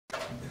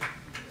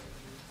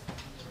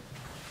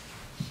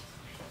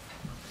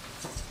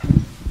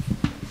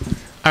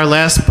Our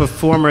last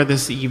performer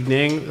this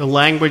evening, the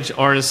language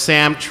artist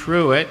Sam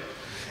Truitt,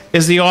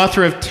 is the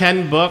author of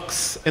 10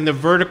 books in the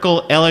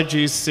Vertical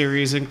Elegies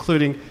series,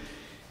 including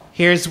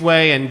Here's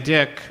Way and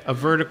Dick, a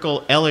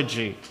vertical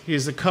elegy. He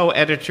is the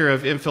co-editor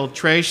of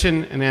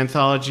Infiltration, an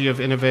anthology of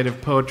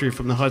innovative poetry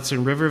from the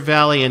Hudson River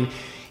Valley, and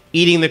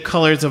Eating the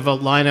Colors of a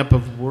Lineup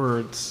of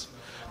Words,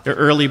 the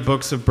early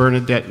books of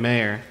Bernadette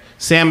Mayer.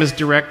 Sam is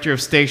director of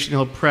Station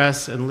Hill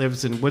Press and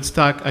lives in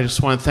Woodstock. I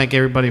just want to thank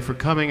everybody for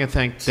coming and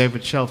thank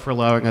David Schell for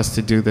allowing us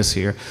to do this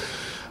here.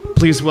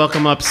 Please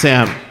welcome up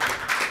Sam.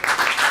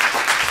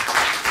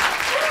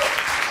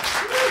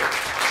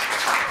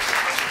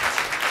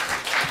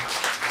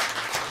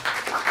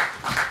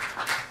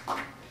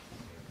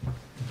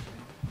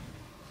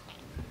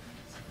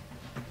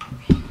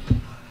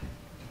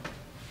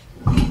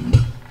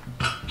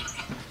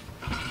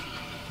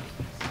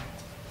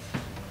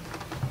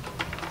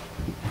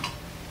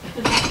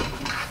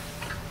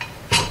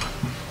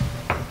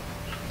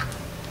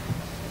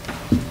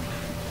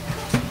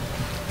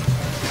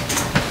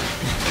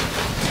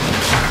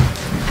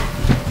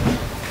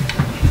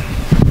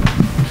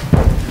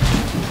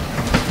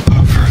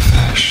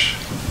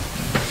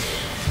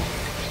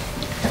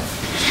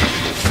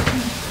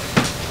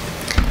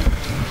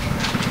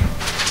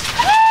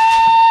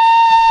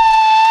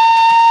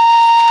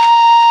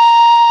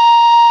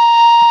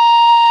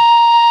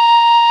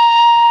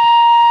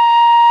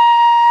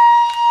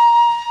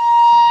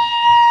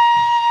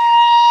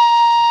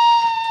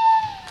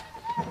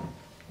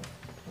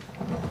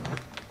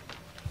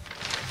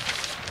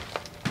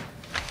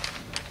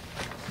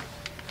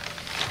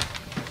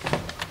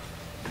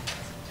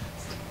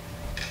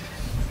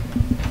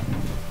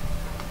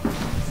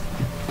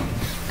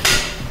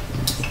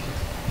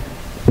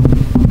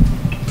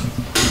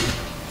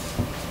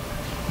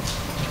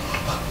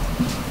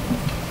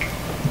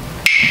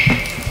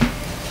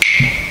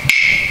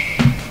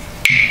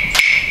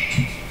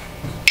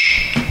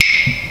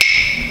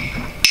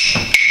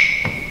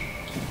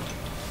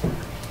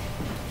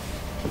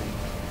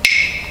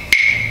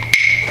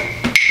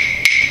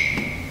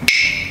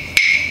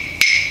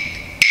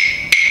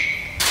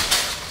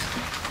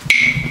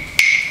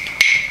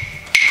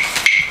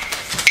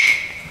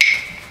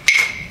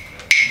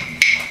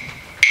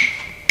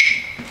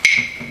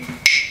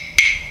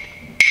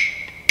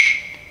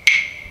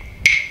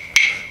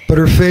 But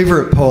her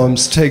favorite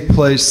poems take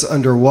place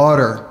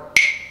underwater.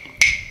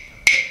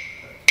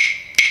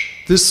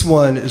 This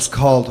one is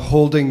called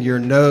Holding Your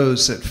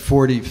Nose at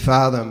 40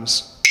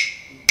 Fathoms.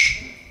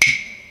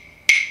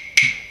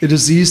 It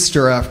is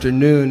Easter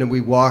afternoon and we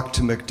walk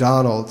to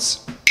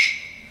McDonald's.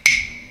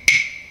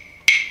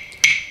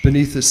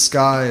 Beneath a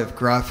sky of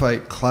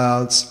graphite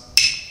clouds.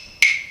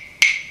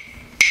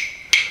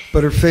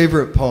 But her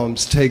favorite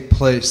poems take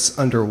place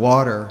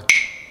underwater.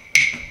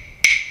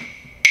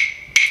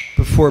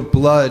 Before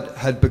blood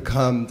had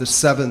become the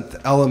seventh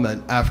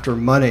element after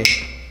money.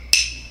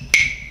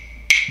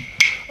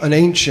 An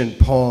ancient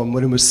poem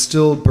when it was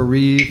still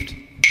bereaved,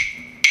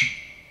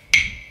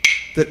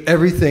 that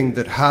everything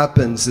that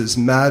happens is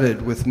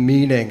matted with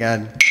meaning,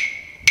 and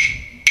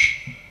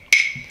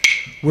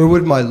where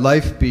would my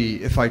life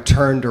be if I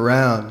turned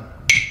around?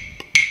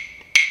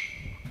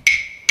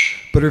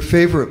 But her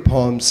favorite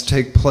poems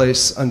take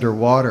place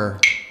underwater.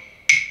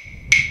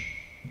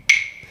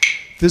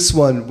 This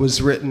one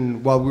was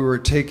written while we were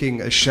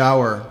taking a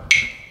shower,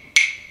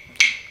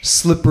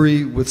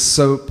 slippery with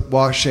soap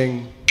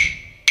washing,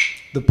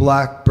 the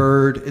black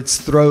bird, its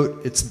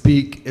throat, its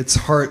beak, its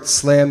heart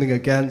slamming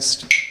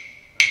against.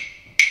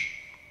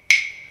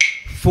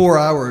 4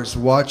 hours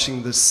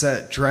watching the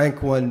set,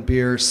 drank one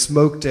beer,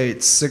 smoked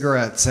 8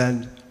 cigarettes,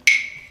 and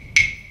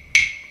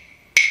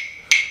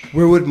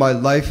where would my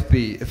life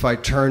be if I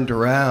turned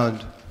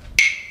around?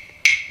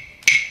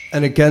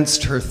 And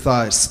against her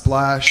thigh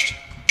splashed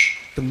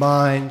the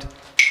mind,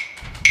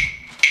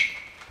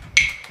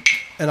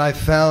 and I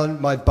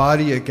found my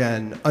body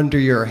again under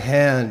your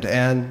hand,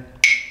 and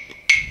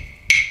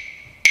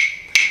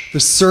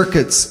the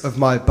circuits of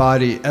my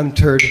body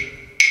entered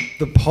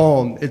the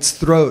poem, its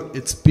throat,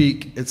 its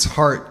beak, its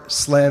heart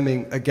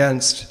slamming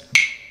against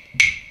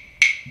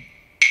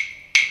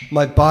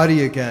my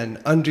body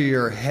again under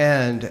your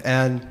hand,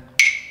 and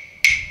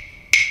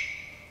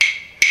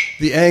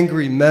the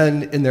angry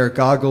men in their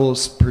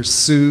goggles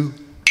pursue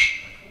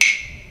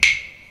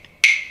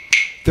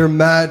their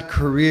mad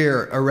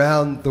career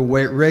around the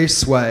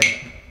raceway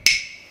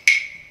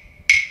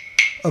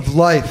of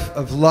life,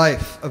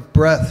 of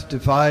breath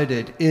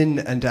divided in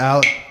and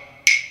out,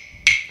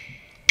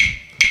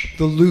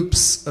 the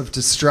loops of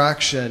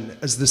distraction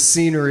as the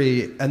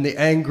scenery and the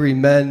angry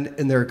men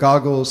in their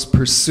goggles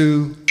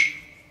pursue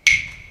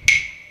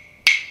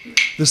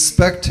the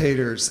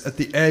spectators at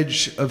the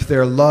edge of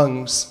their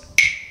lungs,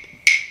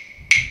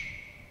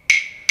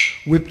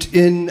 whipped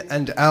in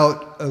and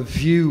out of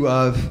view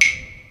of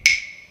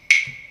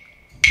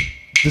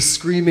the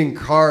screaming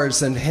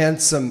cars and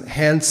handsome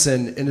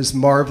Hanson in his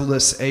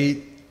marvelous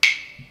 8,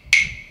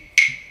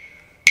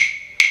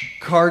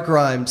 car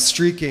grime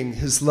streaking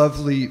his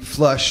lovely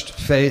flushed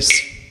face.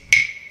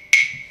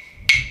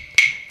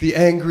 The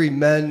angry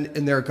men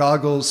in their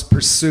goggles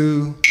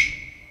pursue,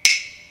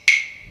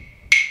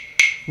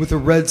 with a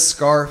red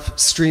scarf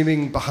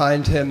streaming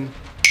behind him.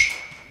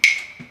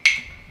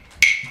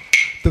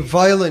 The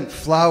violent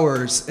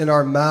flowers in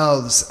our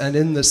mouths and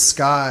in the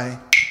sky.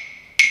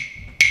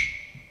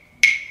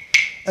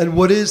 And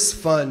what is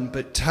fun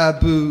but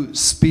taboo,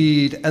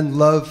 speed, and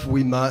love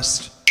we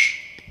must.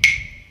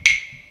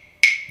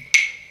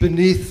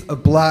 Beneath a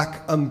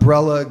black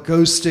umbrella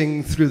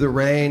ghosting through the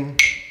rain.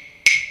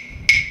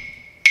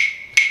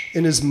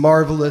 In his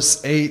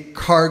marvelous 8,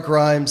 car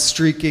grime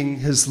streaking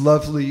his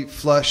lovely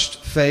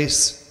flushed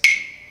face.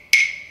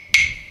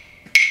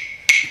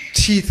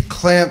 Teeth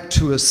clamped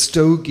to a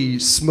stogie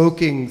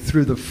smoking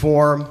through the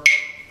form.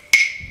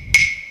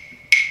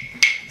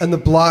 And the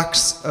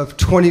blocks of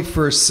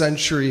 21st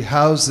century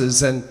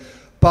houses, and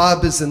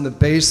Bob is in the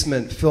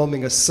basement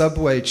filming a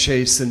subway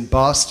chase in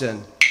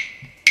Boston.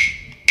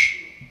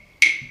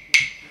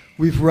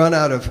 We've run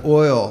out of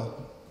oil.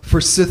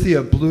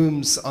 Forsythia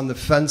blooms on the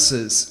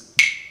fences.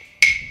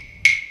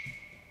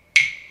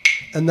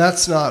 And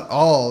that's not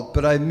all,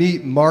 but I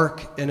meet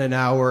Mark in an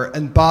hour,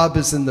 and Bob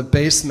is in the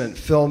basement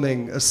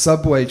filming a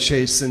subway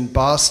chase in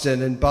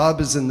Boston, and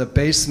Bob is in the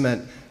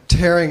basement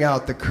tearing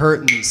out the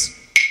curtains.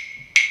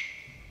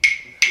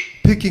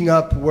 Picking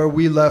up where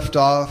we left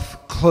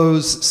off,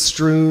 clothes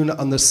strewn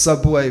on the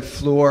subway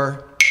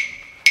floor.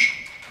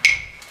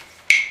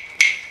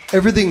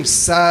 Everything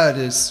sad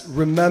is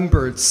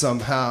remembered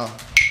somehow.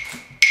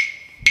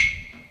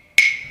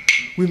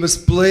 We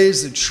must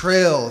blaze a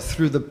trail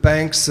through the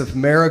banks of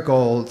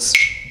marigolds.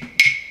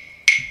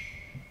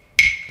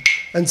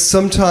 And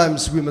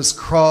sometimes we must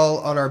crawl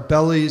on our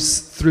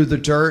bellies through the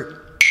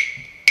dirt,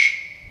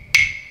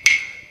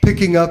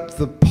 picking up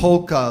the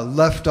polka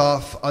left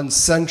off on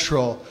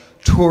Central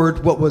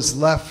toward what was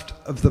left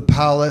of the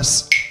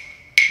palace,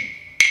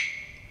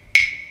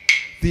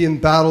 the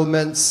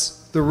embattlements,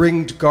 the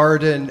ringed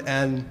garden,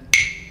 and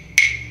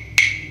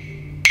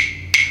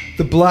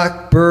the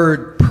black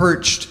bird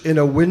perched in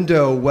a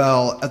window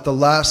well at the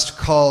Last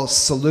Call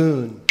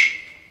Saloon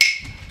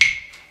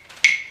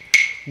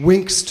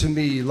winks to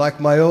me like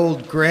my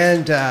old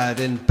granddad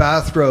in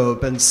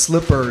bathrobe and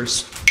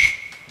slippers,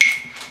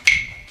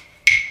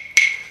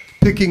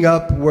 picking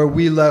up where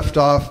we left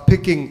off,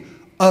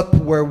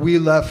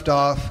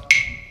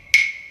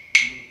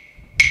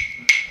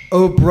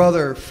 Oh,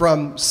 brother,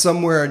 from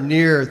somewhere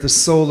near the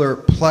solar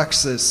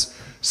plexus,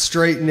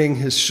 straightening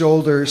his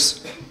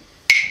shoulders.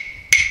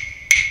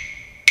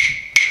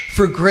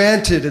 For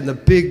granted in the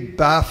big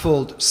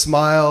baffled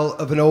smile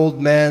of an old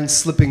man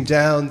slipping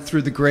down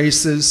through the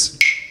graces,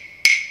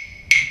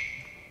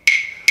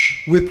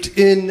 whipped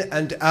in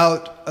and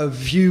out of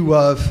view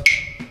of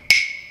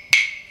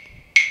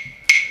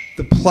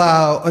the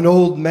plow, an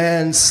old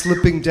man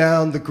slipping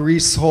down the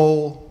grease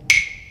hole.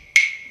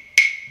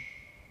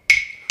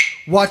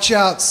 Watch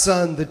out,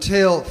 son, the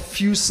tail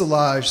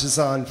fuselage is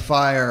on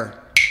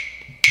fire.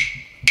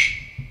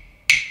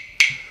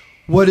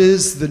 What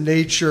is the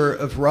nature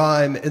of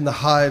rhyme in the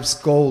hive's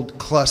gold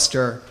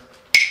cluster?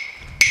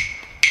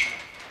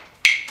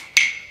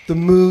 The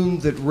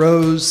moon that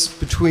rose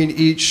between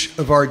each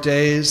of our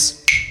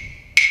days.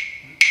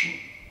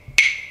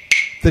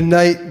 The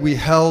night we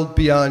held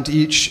beyond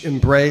each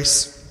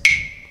embrace.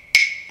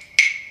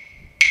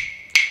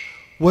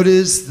 What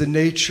is the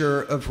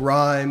nature of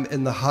rhyme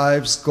in the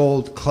hive's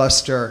gold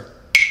cluster?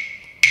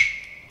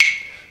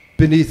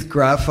 Beneath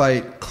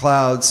graphite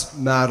clouds,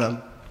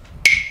 madam.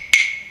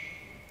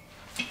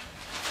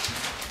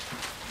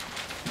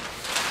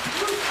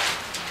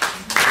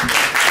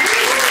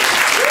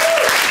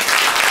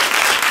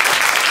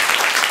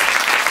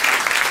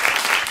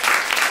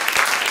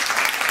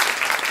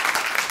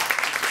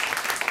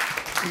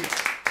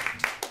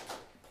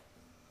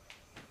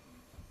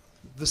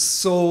 The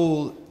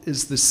soul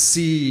is the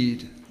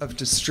seed of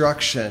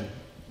destruction,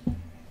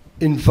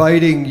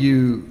 inviting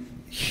you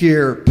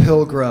here,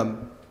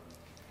 pilgrim,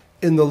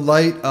 in the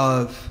light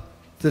of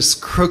this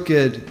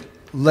crooked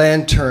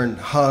lantern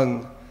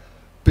hung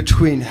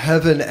between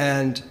heaven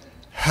and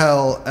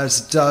hell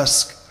as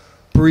dusk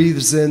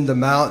breathes in the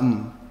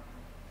mountain.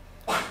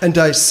 And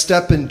I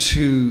step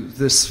into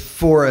this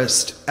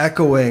forest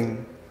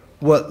echoing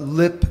what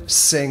lip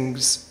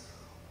sings,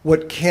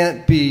 what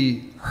can't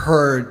be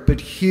heard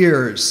but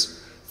hears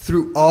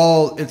through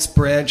all its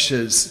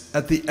branches.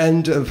 At the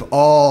end of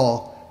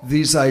all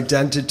these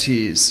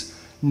identities,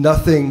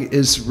 nothing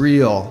is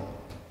real.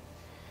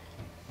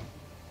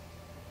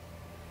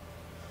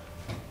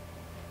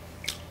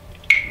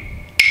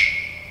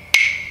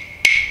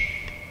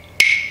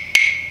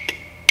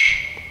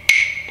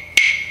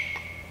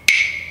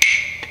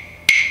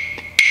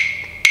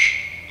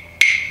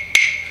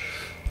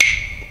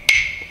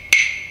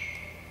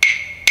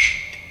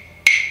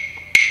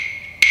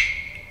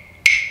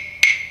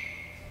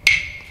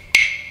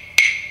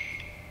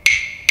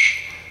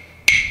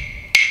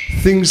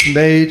 Things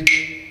made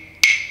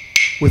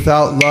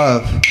without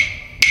love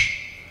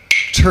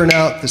turn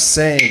out the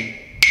same.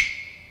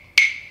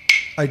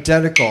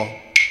 identical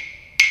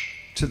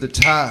to the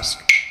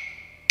task,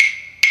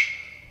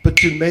 but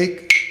to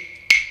make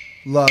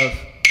love,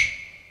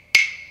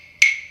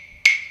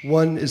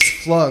 one is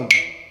flung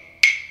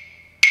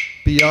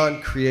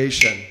beyond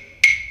creation.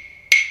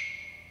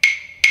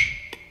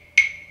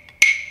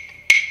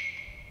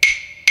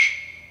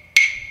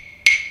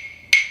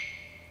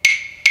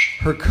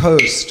 Her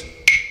coast,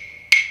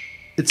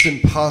 it's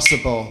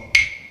impossible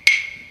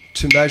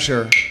to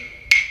measure.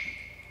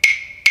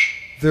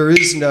 There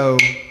is no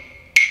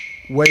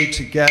way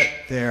to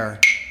get there.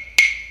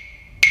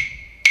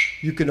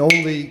 You can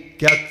only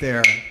get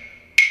there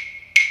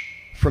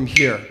from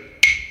here.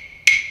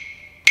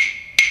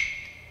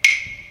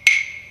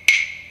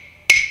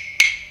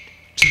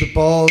 To the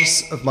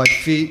balls of my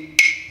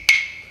feet,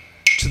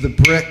 to the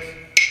brick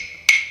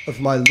of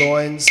my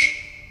loins,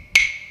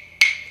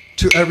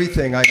 to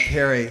everything I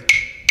carry,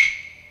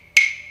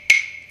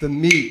 the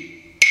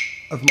meat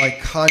of my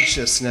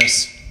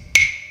consciousness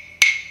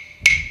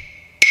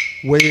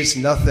weighs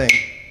nothing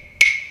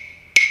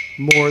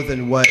more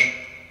than what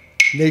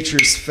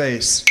nature's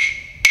face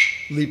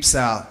leaps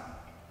out.